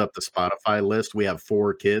she pulls up the Spotify list, we have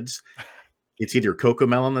 4 kids. It's either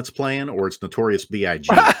Cocomelon that's playing or it's Notorious B.I.G.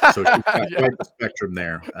 So she's got Yeah. quite the spectrum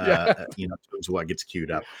there, Yeah. you know, is what gets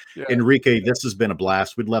queued up. Yeah. Enrique, this has been a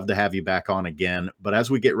blast. We'd love to have you back on again. But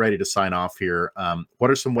as we get ready to sign off here,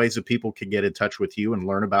 what are some ways that people can get in touch with you and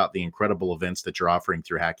learn about the incredible events that you're offering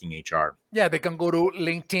through Hacking HR? Yeah, they can go to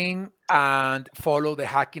LinkedIn and follow the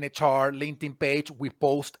Hacking HR LinkedIn page. We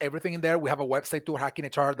post everything in there. We have a website too, Hacking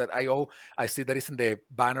HR, that I see that is in the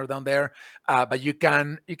banner down there. But you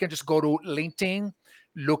can just go to LinkedIn,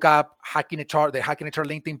 look up Hacking HR, the Hacking HR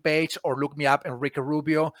LinkedIn page, or look me up, Enrique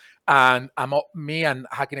Rubio. And me and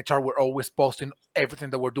Hacking HR, we're always posting everything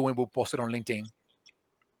that we're doing. We'll post it on LinkedIn.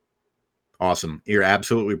 Awesome. You're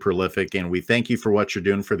absolutely prolific. And we thank you for what you're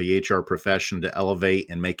doing for the HR profession to elevate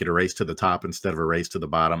and make it a race to the top instead of a race to the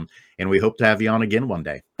bottom. And we hope to have you on again one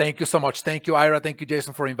day. Thank you so much. Thank you, Ira. Thank you,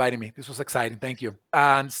 Jason, for inviting me. This was exciting. Thank you.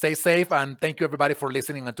 And stay safe. And thank you, everybody, for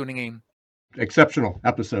listening and tuning in. Exceptional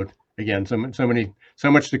episode. Again,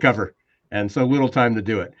 so much to cover and so little time to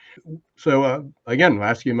do it. So again, I'll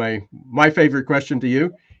ask you my favorite question to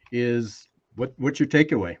you is what's your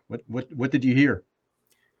takeaway? What did you hear?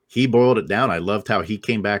 He boiled it down. I loved how he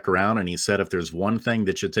came back around and he said, if there's one thing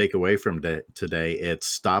that you take away from today, it's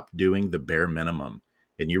stop doing the bare minimum.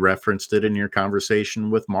 And you referenced it in your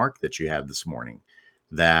conversation with Mark that you had this morning,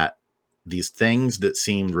 that these things that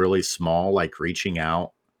seem really small, like reaching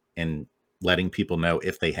out and letting people know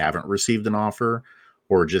if they haven't received an offer,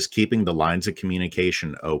 or just keeping the lines of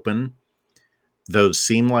communication open, those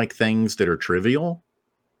seem like things that are trivial.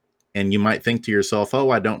 And you might think to yourself,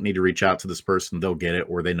 oh, I don't need to reach out to this person. They'll get it,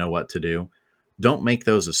 or they know what to do. Don't make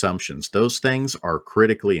those assumptions. Those things are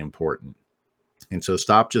critically important. And so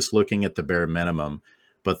stop just looking at the bare minimum,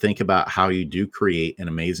 but think about how you do create an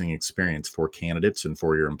amazing experience for candidates and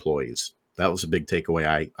for your employees. That was a big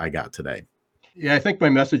takeaway I got today. Yeah, I think my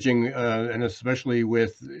messaging, and especially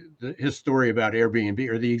with his story about Airbnb,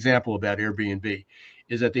 or the example about Airbnb,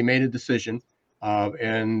 is that they made a decision.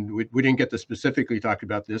 And we didn't get to specifically talk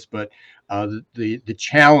about this, but the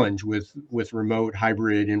challenge with remote,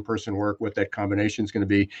 hybrid, in-person work, what that combination is going to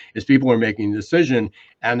be, is people are making a decision,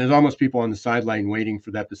 and there's almost people on the sideline waiting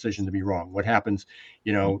for that decision to be wrong. What happens,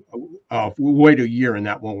 you know, we'll wait a year and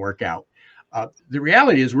that won't work out. The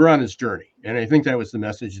reality is we're on this journey. And I think that was the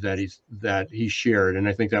message that he shared. And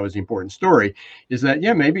I think that was the important story, is that,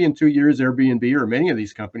 yeah, maybe in 2 years, Airbnb or many of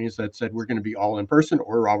these companies that said we're going to be all in person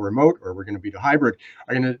or all remote or we're going to be hybrid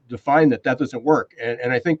are going to define that doesn't work.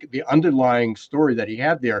 And I think the underlying story that he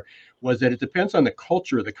had there was that it depends on the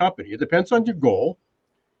culture of the company. It depends on your goal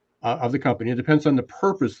of the company. It depends on the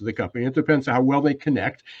purpose of the company. It depends on how well they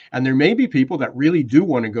connect. And there may be people that really do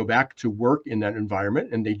want to go back to work in that environment,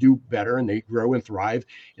 and they do better and they grow and thrive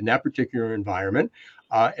in that particular environment.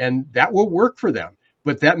 And that will work for them.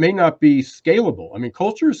 But that may not be scalable. I mean,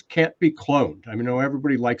 cultures can't be cloned. I mean,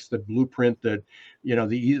 everybody likes the blueprint, that, you know,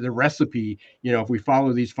 the recipe, you know, if we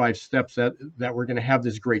follow these 5 steps that we're going to have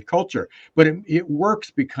this great culture. But it works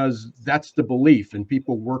because that's the belief, and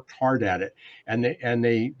people worked hard at it, and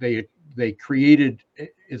they created,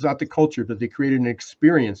 it's not the culture, but they created an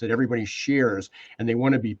experience that everybody shares, and they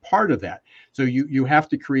want to be part of that. So you have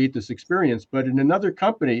to create this experience. But in another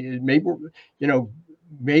company, maybe, you know,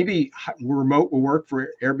 maybe remote will work for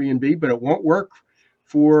Airbnb, but it won't work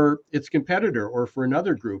for its competitor or for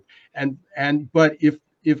another group. But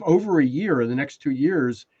if over a year or the next 2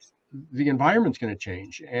 years, the environment's going to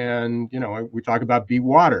change, and, you know, we talk about Be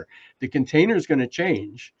Water, the container is going to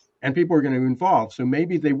change, and people are going to evolve. So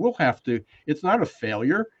maybe they will have to. It's not a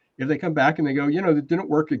failure. If they come back and they go, it didn't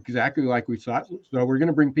work exactly like we thought, so we're going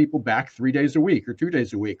to bring people back 3 days a week or 2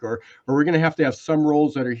 days a week, or we're going to have some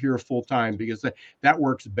roles that are here full time because that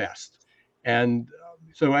works best. And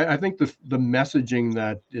so I think the messaging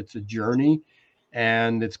that it's a journey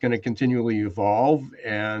and it's going to continually evolve,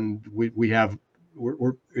 and we're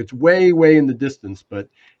it's way in the distance, but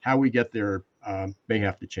how we get there may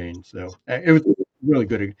have to change. So it was really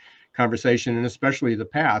good conversation, and especially the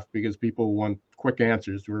path, because people want quick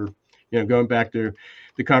answers. We're going back to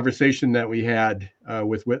the conversation that we had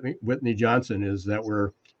with Whitney Johnson, is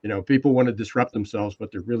that people want to disrupt themselves,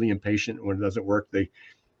 but they're really impatient. When it doesn't work, they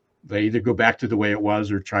either go back to the way it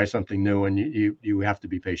was or try something new, and you have to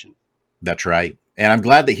be patient. That's right. And I'm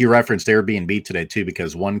glad that he referenced Airbnb today too,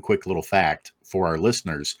 because one quick little fact for our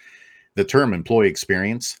listeners, the term employee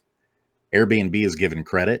experience, Airbnb is given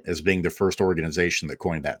credit as being the first organization that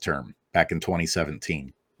coined that term back in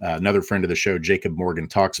 2017. Another friend of the show, Jacob Morgan,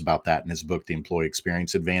 talks about that in his book, The Employee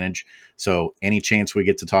Experience Advantage. So any chance we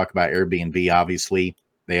get to talk about Airbnb, obviously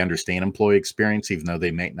they understand employee experience, even though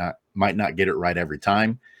they might not get it right every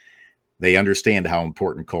time. They understand how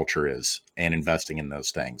important culture is and investing in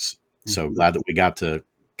those things. So glad that we got to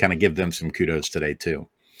kind of give them some kudos today too.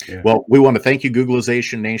 Yeah. Well, we want to thank you,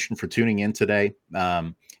 Googlization Nation, for tuning in today.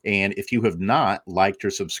 And if you have not liked or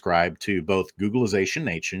subscribed to both Googlization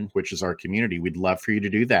Nation, which is our community, we'd love for you to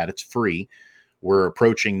do that. It's free. We're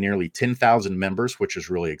approaching nearly 10,000 members, which is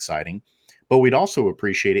really exciting. But we'd also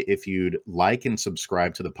appreciate it if you'd like and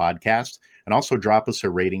subscribe to the podcast, and also drop us a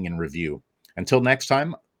rating and review. Until next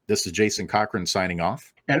time, this is Jason Cochran signing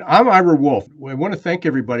off. And I'm Ira Wolf. I want to thank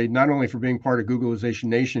everybody, not only for being part of Googlization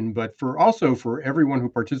Nation, but also for everyone who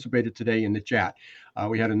participated today in the chat.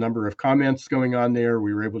 We had a number of comments going on there.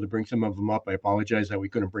 We were able to bring some of them up. I apologize that we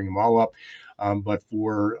couldn't bring them all up. But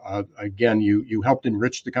again, you helped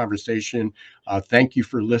enrich the conversation. Thank you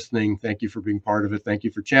for listening. Thank you for being part of it. Thank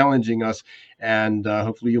you for challenging us. And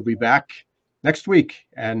hopefully you'll be back next week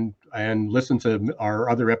and listen to our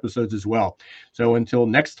other episodes as well. So until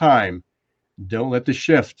next time, don't let the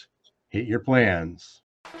shift hit your plans.